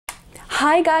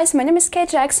Hi guys, my name is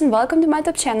K.Jackson, welcome to my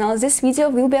top channel. This video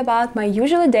will be about my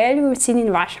usual daily routine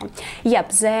in Russia. Yep,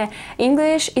 the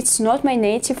English, it's not my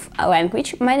native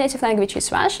language. My native language is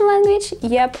Russian language.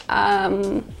 Yep,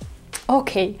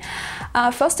 okay.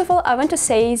 First of all, I want to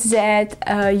say that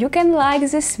you can like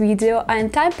this video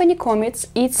and type any comments.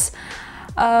 It's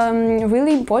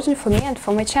really important for me and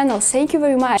for my channel. Thank you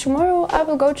very much. Tomorrow I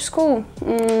will go to school.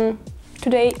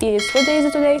 Today is, what day is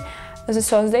it today? It's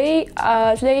Thursday.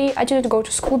 Today I didn't go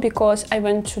to school because I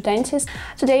went to dentist.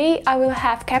 Today I will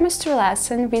have chemistry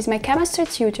lesson with my chemistry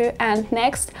tutor, and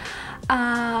next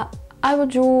I will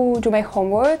do my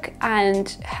homework and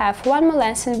have one more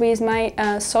lesson with my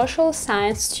social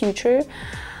science tutor.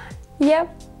 Yeah,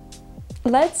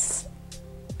 let's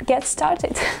get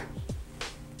started.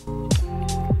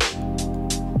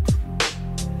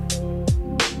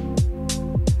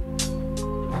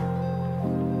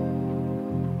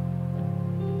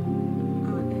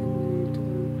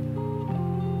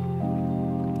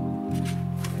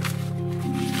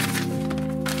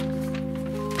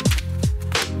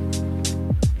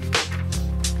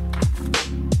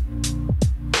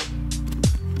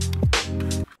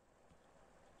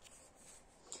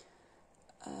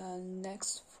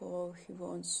 Next fall, he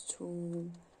wants to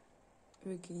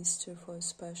register for a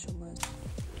special master.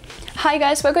 Hi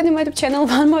guys, welcome to my YouTube channel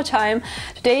one more time.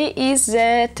 Today is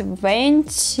the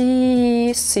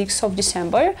 26th of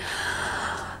December.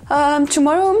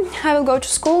 Tomorrow I will go to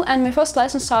school and my first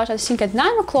lesson starts, I think, at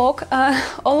 9 o'clock.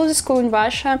 All of the school in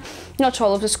Russia, not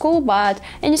all of the school, but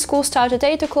any school starts at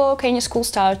 8 o'clock, any school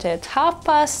starts at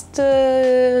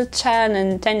 10:30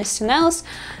 and anything else.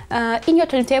 In your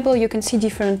timetable you can see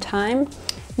different time.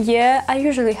 Yeah, I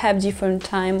usually have different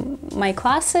time my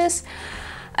classes.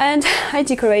 And I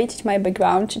decorated my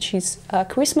background, which is a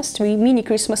Christmas tree, mini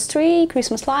Christmas tree,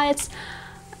 Christmas lights,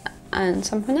 and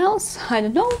something else, I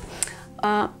don't know.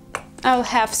 I'll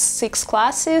have 6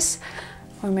 classes,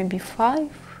 or maybe 5,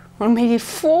 or maybe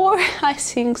 4, I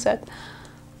think that.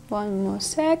 One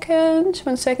second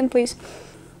please.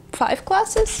 5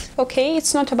 classes, okay,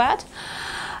 it's not bad.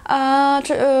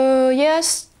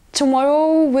 Yes,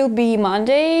 tomorrow will be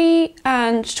Monday,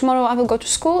 and tomorrow I will go to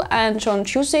school, and on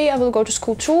Tuesday I will go to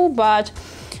school too, but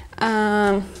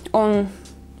on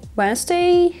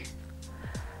Wednesday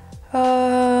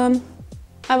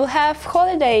I will have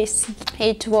holidays.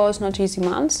 It was not easy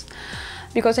months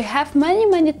because I have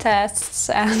many tests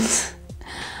and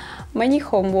many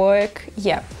homework.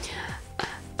 Yeah.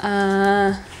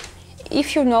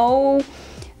 If you know,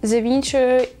 the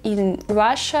winter in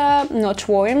Russia not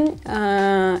warm.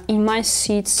 In my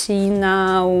city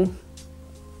now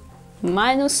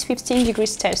 -15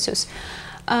 degrees Celsius.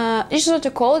 It's not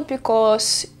a cold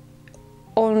because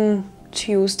on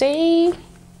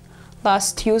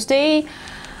last Tuesday,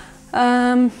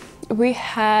 we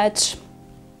had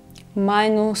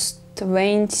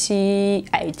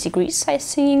 -28 degrees, I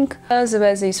think. The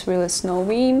weather is really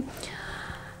snowy.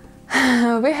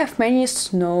 We have many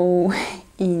snow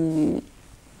in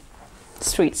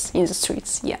the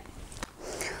streets, yeah.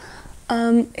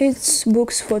 It's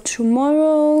books for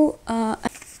tomorrow.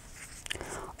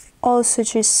 Also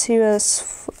just cereals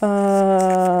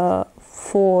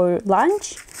for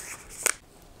lunch.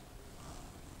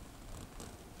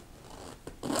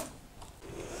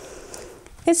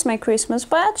 It's my Christmas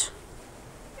badge.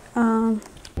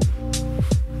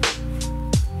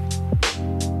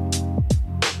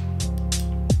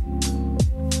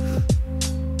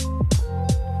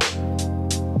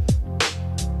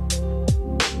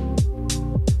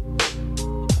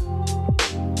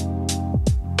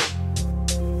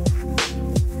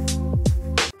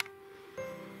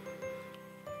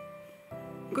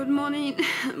 Good morning,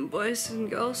 boys and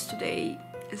girls. Today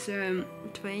is the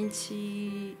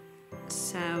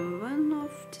 27th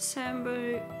of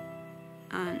December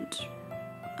and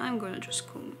I'm gonna to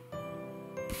school.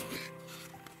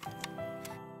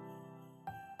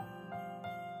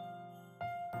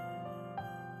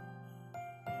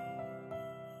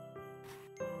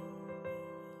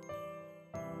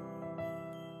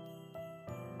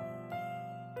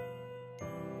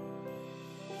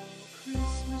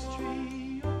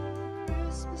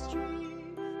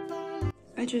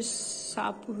 I just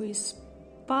sup with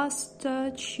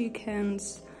pasta,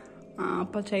 chickens,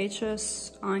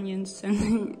 potatoes, onions,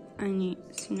 and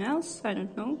anything else, I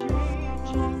don't know.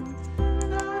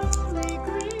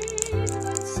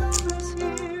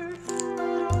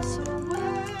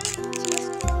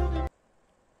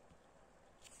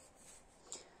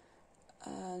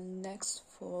 Next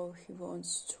fall, he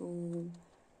wants to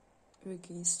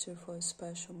register for a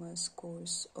special math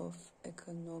course of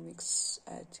economics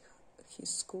at his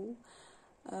school.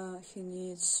 He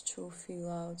needs to fill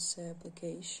out the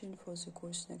application for the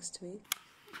course next week.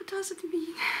 What does it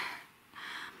mean?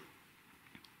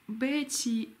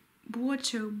 Betty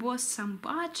bought some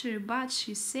butter, but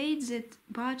she said that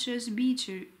butter's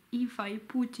bitter. If I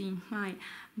put in my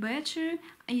butter,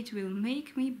 it will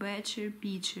make me better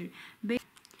bitter.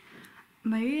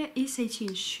 Maria is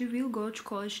 18. She will go to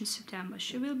college in September.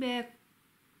 She will be a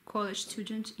college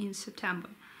student in September.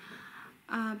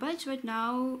 But right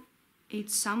now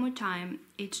it's summertime,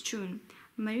 it's June.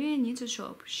 Maria needs a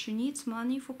job. She needs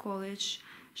money for college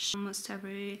almost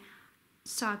every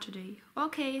Saturday.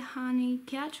 Okay, honey,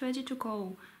 get ready to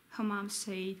go, her mom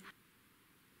said.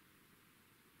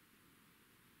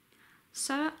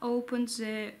 Sarah opened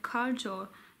the car door.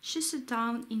 She sat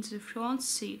down in the front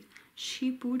seat.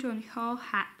 She put on her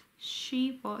hat.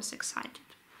 She was excited.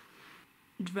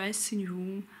 Dressing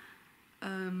room.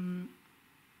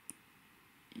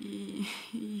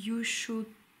 You should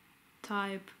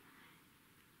type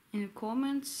in the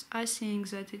comments. I think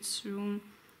that it's room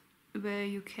where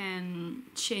you can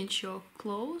change your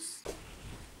clothes.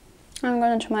 I'm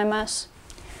gonna do my math.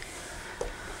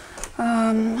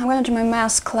 I'm gonna do my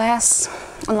math class,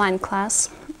 online class.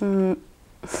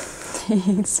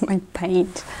 It's my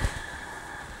paint.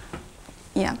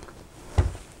 Yeah.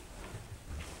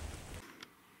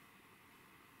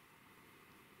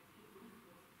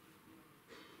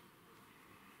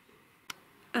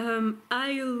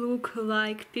 I look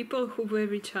like people who were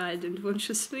retired and want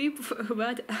to sleep,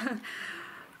 but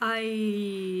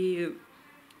I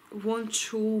want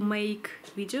to make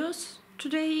videos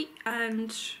today,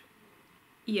 and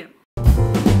yeah.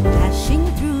 Dashing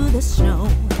through the snow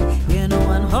in a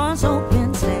one-horse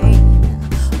open sleigh,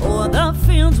 o'er the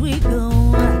fields we go,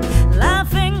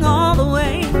 laughing all the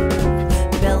way.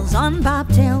 Bells on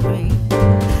bobtail ring,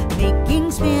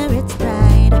 making spirits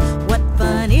bright. What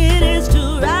fun it is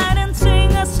to ride and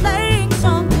sing a sleighing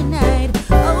song tonight.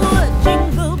 Oh,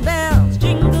 jingle bells,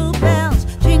 jingle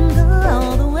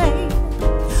all the way.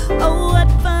 Oh, what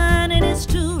fun it is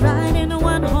to ride in a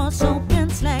one-horse open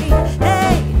sleigh.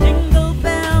 Hey, jingle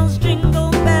bells,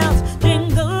 jingle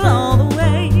all the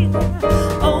way.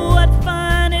 Oh, what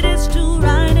fun it is to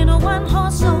ride in a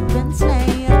one-horse open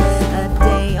sleigh. A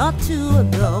day or two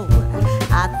ago,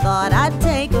 I thought I'd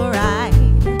take a ride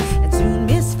and soon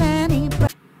Miss Fanny.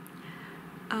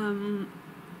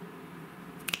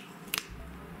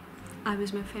 I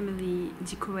with my family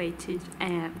decorated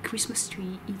a Christmas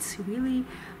tree. It's a really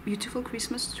beautiful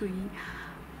Christmas tree,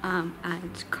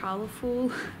 and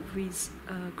colorful with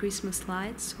Christmas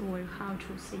lights, or how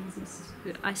to say this?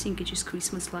 I think it is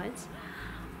Christmas lights,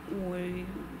 or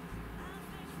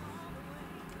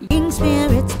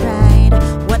Spirits bright.